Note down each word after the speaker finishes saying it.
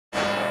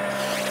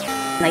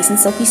nice and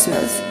silky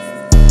smooth.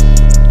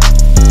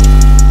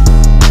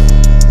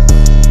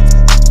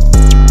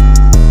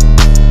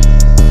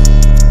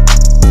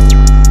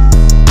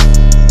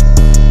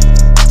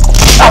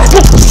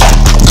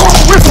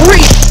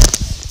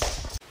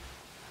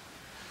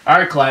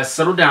 Alright class,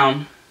 settle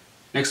down.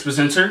 Next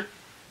presenter,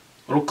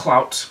 little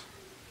Clout.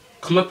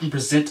 Come up and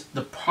present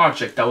the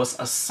project that was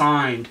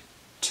assigned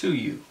to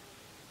you.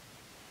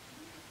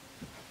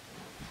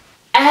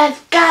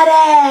 I've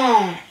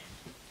got it!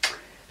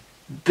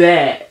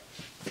 Bet.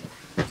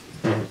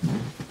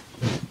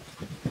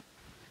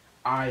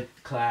 Alright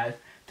class,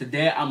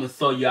 today I'm gonna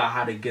show y'all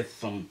how to get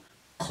some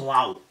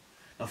clout.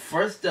 The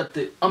first step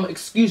to,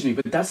 excuse me,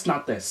 but that's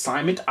not the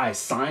assignment I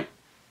assigned.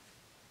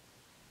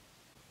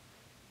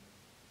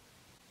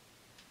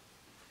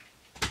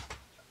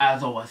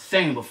 As I was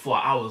saying before,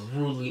 I was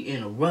rudely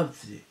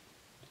interrupted.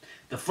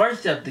 The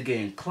first step to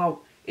getting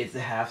clout is to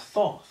have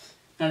sauce.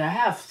 Now to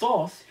have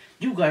sauce,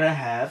 you gotta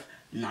have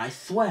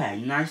nice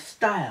swag, nice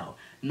style,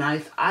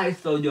 nice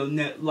ice on your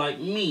neck like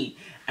me,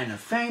 and a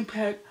fanny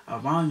pack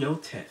around your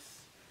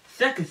chest.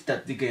 Second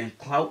step to getting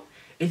clout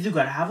is you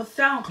gotta have a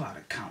SoundCloud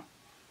account.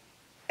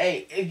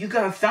 Hey, if you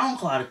got a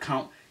SoundCloud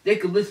account, they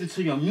could listen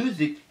to your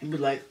music and be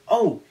like,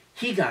 oh,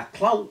 he got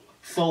clout,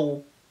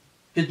 so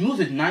his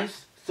music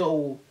nice.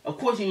 So, of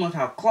course he must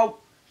have clout,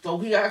 so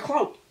he got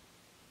clout.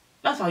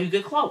 That's how you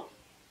get clout.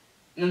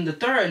 And then the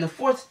third and the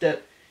fourth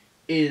step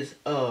is,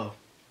 you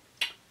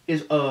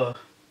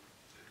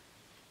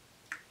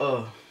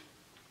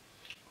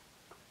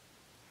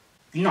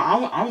know,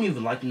 I don't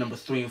even like number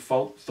 3 and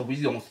 4, so we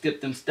gonna skip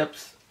them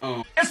steps.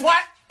 It's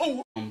what?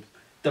 Oh.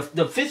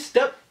 The fifth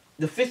step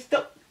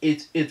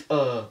is you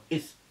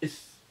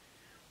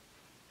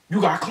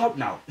got clout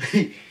now.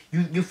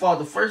 you follow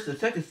the first and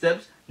second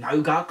steps, now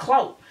you got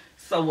clout.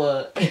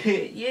 So,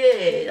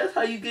 yeah, that's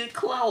how you get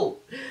clout.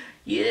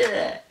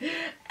 Yeah,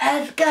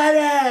 I've got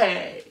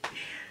it.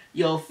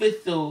 Your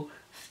official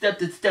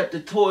step-to-step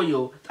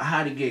tutorial to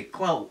how to get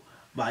clout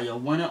by your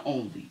one and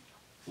only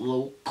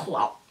Lil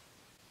Clout.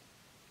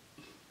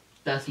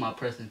 That's my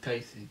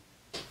presentation.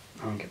 I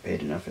don't get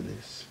paid enough for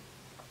this.